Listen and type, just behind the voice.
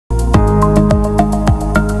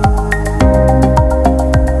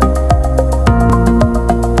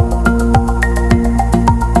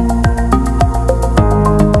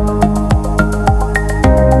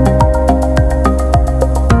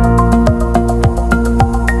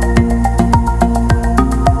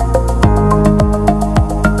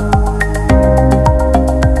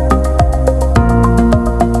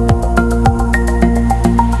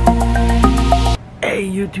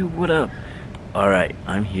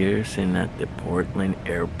here sitting at the Portland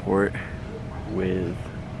airport with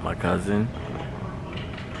my cousin.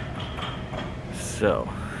 So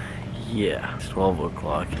yeah, it's 12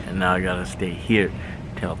 o'clock and now I gotta stay here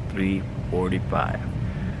till 3:45.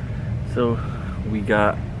 So we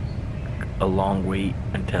got a long wait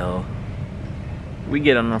until we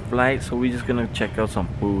get on our flight, so we're just gonna check out some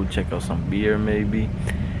food, check out some beer maybe,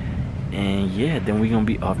 and yeah, then we're gonna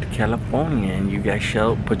be off to California, and you guys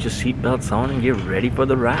shall put your seatbelts on and get ready for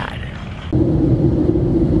the ride.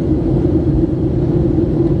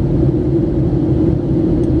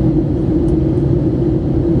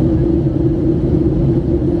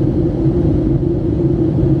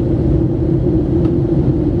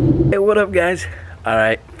 Hey, what up guys?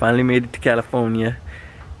 Alright, finally made it to California.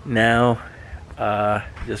 Now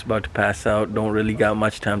just about to pass out. Don't really got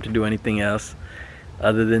much time to do anything else.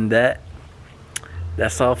 Other than that,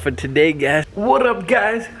 that's all for today guys. What up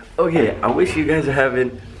guys? Okay, I wish you guys are having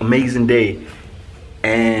an amazing day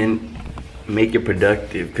and make it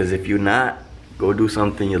productive, because if you're not, go do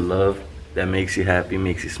something you love that makes you happy,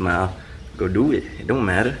 makes you smile. Go do it. It don't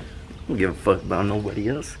matter. I don't give a fuck about nobody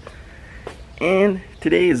else. And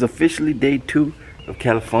today is officially day 2 of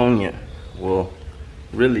California. Well,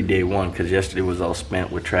 really day 1, because yesterday was all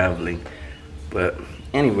spent with traveling. But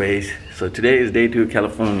anyways, so today is day 2 of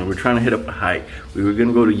California. We're trying to hit up a hike. We were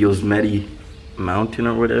gonna go to Yosemite Mountain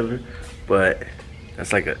or whatever, but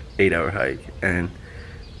that's like an 8-hour hike. And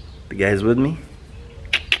the guys with me,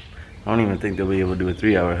 I don't even think they'll be able to do a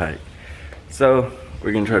 3-hour hike. So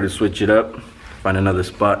we're gonna try to switch it up, find another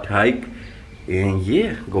spot to hike, and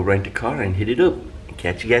yeah, go rent a car and hit it up.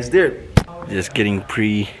 Catch you guys there. Just getting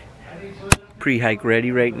pre-hike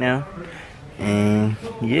ready right now, and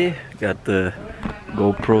yeah, got the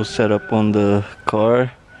GoPro set up on the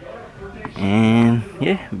car, and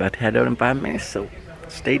yeah, about to head out in 5 minutes, so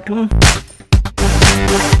stay tuned.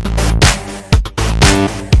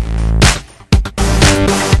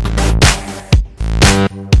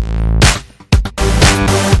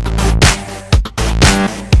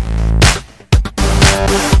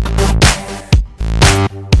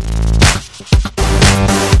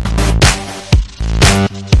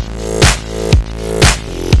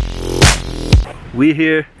 We're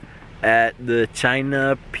here at the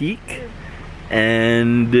China Peak,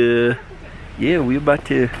 and yeah, we're about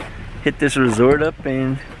to hit this resort up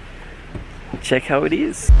and check how it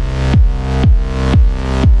is.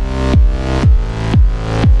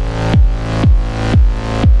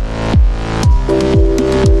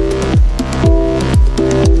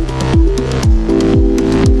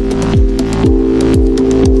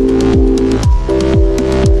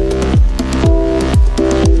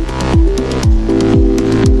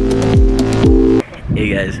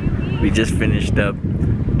 We just finished up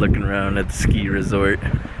looking around at the ski resort.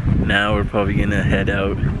 Now we're probably gonna head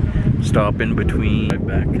out, stop in between, right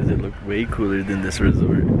back, because it looked way cooler than this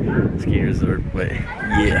resort, ski resort. But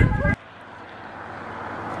yeah.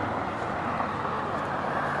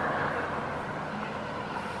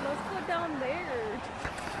 Let's go down there.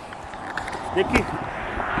 Nikki,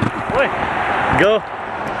 boy, go.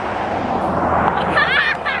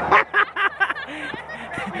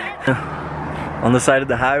 On the side of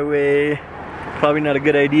the highway, probably not a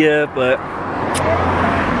good idea, but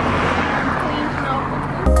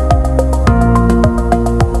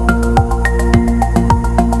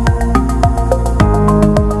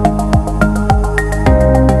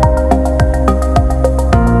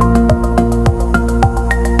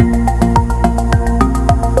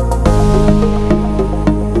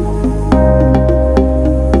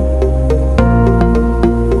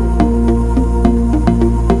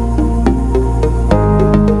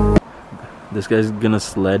this guy's gonna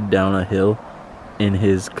sled down a hill in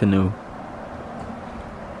his canoe.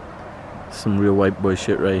 Some real white boy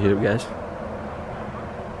shit right here, guys.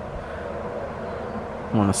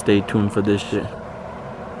 Wanna stay tuned for this shit.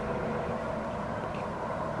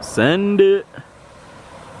 Send it.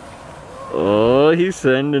 Oh, he's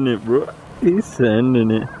sending it, bro. He's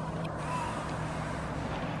sending it.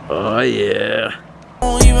 Oh yeah. I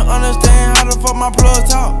don't even understand how the fuck my plug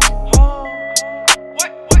talk.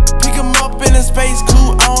 Pick him up in a space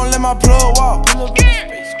coupe, I don't let my plug walk.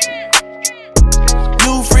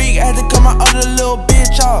 New freak, had to cut my other little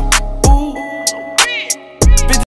bitch off.